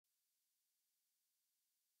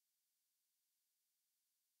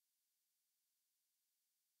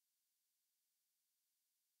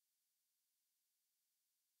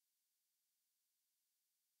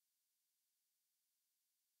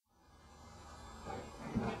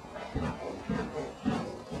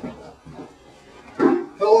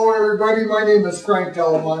Hello everybody, my name is Frank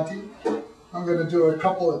Delamonte. I'm going to do a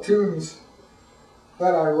couple of tunes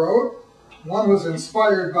that I wrote. One was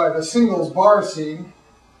inspired by the singles bar scene,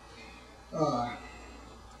 of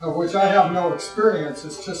which I have no experience,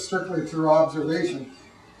 it's just strictly through observation.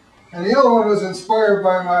 And the other one was inspired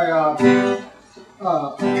by my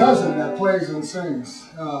cousin that plays and sings,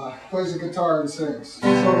 plays the guitar and sings. So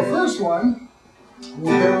the first one,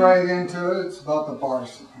 we'll get right into it, it's about the bar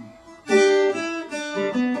scene.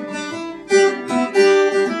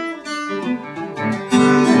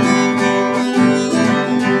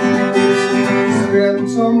 Spend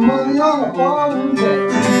some money on a bar one day.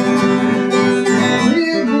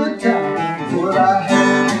 Real good times what I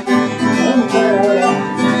had. On the way out,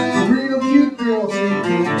 a real cute girl, she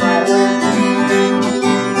came my way.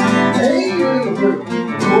 Hey, little girl,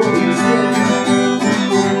 what do you say?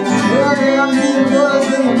 Well, yeah, I knew it was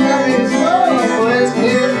in the night, so let's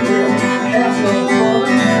get here, have some fun.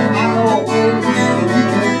 I know a place where we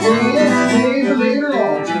can dance, maybe later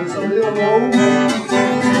on, just a little romance.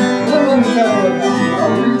 I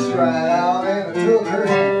reached right out and I took her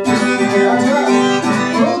hand. That's right,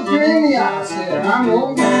 looked her in the eye, said, I'm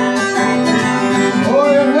going back.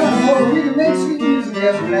 Oh, yeah, nothing more, we can make sweet music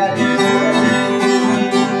after that.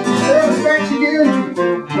 Satisfaction guaranteed,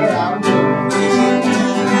 but I'm good.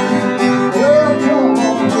 Well, come on,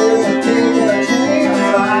 baby, take a chance.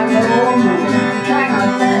 I know I'm moving kind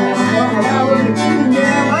of fast, but when I look at you,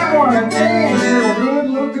 man, I want to dance. You're a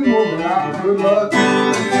good-looking woman, I'm good luck.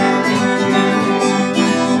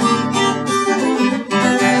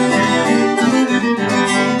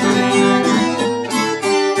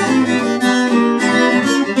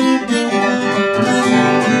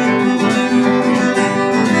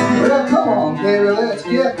 Baby, let's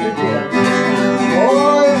get together.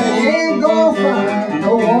 Oh, yeah, you ain't gonna find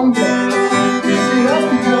no one better. See, that's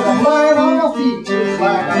because I'm lying on my feet just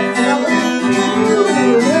like a fella.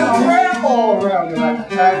 And I wrap all around you like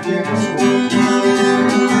a tight dinner suit.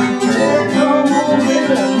 Yeah, come on,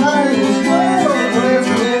 baby, night is well. Let's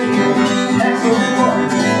get together. Have some fun.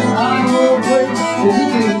 I know a place where we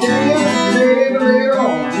can dance later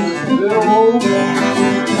on. Just a little old man.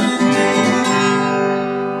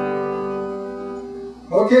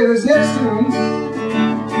 Okay, this next tune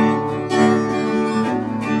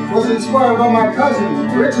was inspired by my cousin,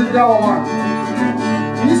 Richard Delamonte.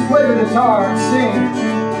 He used to play the guitar and sing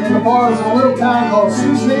in the bars of a little town called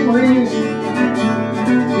Sault Ste. Marie.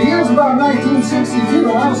 The year was about 1962,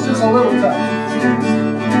 and I was just a little guy.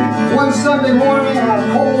 One Sunday morning, on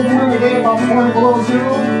a cold winter day, about 20 below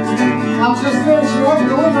zero, I was just finishing up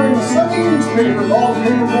delivering the Sunday newspaper to all the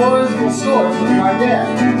paper boys in the stores with my dad.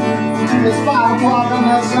 It's 5 o'clock on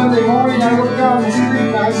that Sunday morning. I look down the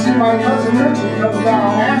street and I see my cousin Richard coming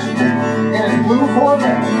down on Ashburn in his blue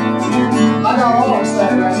Corvette. I got all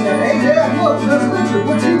excited. I said, hey Dad, look, there's Richard.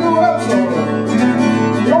 What's he doing up so early?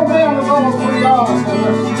 The old man was almost pretty honest with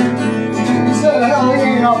us. He said, hell, he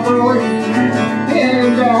ain't up early. He ain't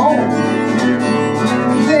even got home.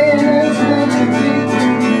 His name is Richard G.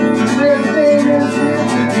 His name is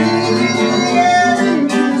Richard G. Yeah, he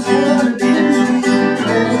just wanted to do.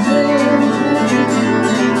 And his name is Richard G.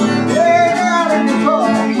 Yeah, out in the car,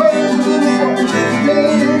 waiting for the boy. His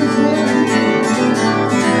name is Richard G.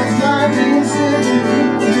 It's 1962.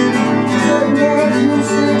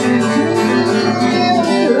 1962. Yeah,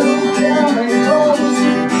 little town they call the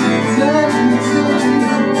street. It's 1962.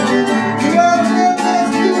 Let's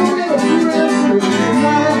do it, Richard.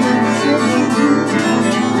 1962.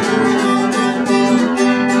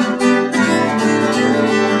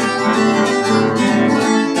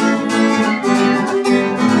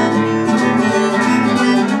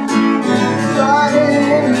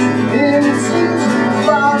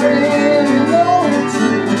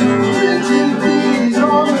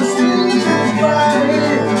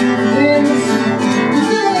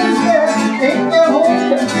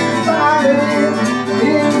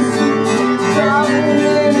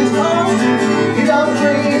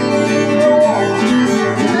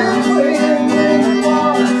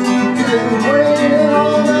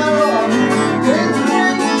 On